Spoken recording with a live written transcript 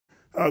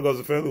How goes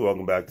the family?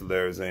 Welcome back to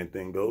Larry's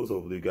Anything Goes.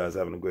 Hopefully you guys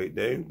having a great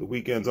day. The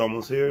weekend's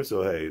almost here,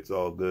 so hey, it's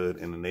all good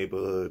in the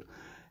neighborhood.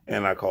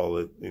 And I call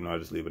it, I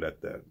just leave it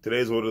at that.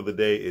 Today's word of the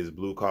day is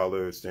blue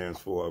collar. It stands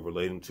for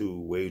relating to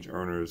wage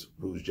earners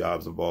whose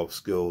jobs involve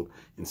skilled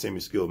and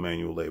semi-skilled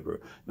manual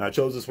labor. Now I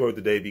chose this word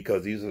today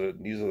because these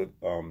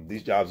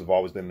jobs have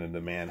always been in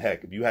demand.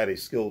 Heck, if you had a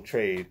skilled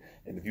trade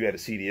and if you had a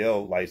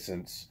CDL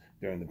license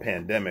during the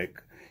pandemic,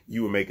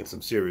 you were making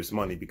some serious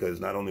money because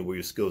not only were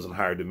your skills in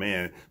higher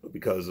demand, but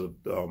because of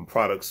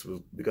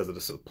because of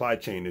the supply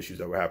chain issues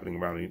that were happening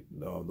around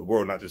the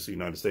world, not just the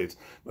United States,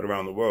 but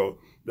around the world,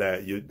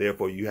 that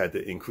therefore you had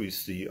to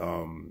increase the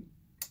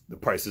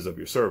prices of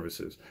your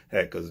services.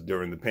 Heck, because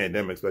during the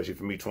pandemic, especially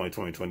for me,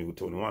 2020,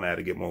 2021, I had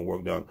to get more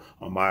work done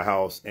on my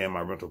house and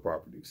my rental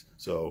properties.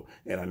 So,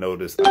 and I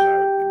noticed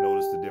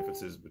the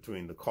differences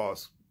between the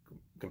costs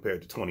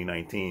compared to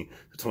 2019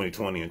 to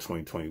 2020 and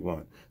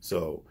 2021.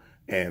 So,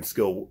 and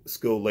skilled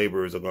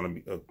laborers are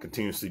going to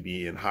continuously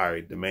be in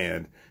high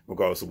demand,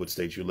 regardless of what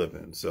state you live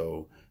in.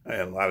 So,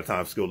 and a lot of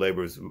times, skilled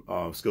laborers,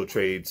 skilled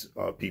trades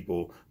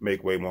people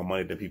make way more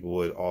money than people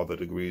with all the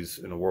degrees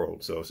in the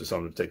world. So, it's just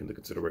something to take into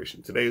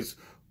consideration. Today's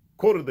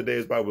quote of the day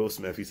is by Will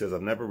Smith. He says,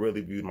 "I've never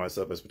really viewed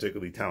myself as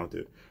particularly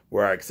talented.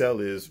 Where I excel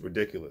is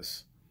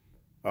ridiculous.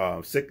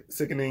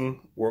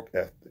 Sickening work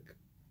ethic.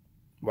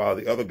 While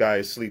the other guy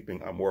is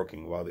sleeping, I'm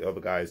working. While the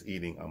other guy is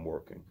eating, I'm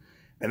working."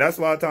 And that's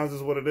a lot of times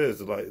is what it is.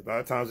 Like, a lot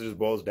of times it just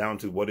boils down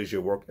to what is your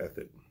work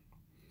ethic.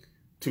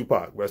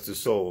 Tupac, rest his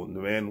soul,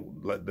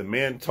 the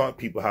man taught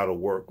people how to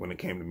work when it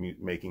came to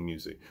making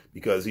music,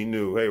 because he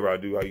knew, hey,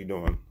 Radu, how you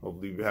doing?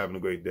 Hopefully you're having a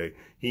great day.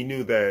 He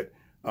knew that,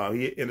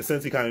 in a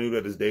sense, he kind of knew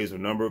that his days were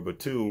numbered, but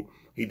two,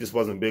 he just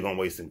wasn't big on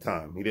wasting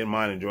time. He didn't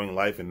mind enjoying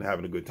life and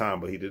having a good time,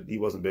 but he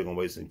wasn't big on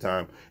wasting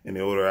time. And the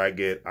older I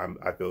get,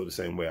 I feel the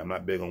same way. I'm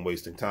not big on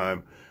wasting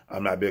time.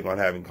 I'm not big on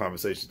having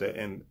conversations that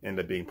end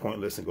up being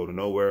pointless and go to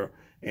nowhere.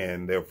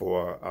 And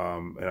therefore,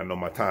 and I know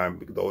my time,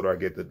 because the older I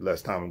get, the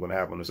less time I'm going to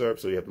have on this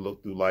earth. So you have to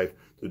look through life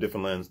through a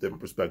different lens,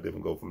 different perspective,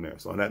 and go from there.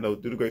 So on that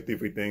note, do the great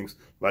free things.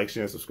 Like,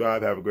 share, and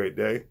subscribe. Have a great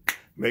day.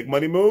 Make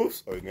money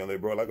moves, or you can lay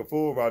abroad like a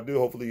fool. Radu,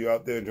 hopefully you're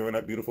out there enjoying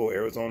that beautiful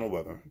Arizona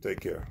weather. Take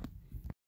care.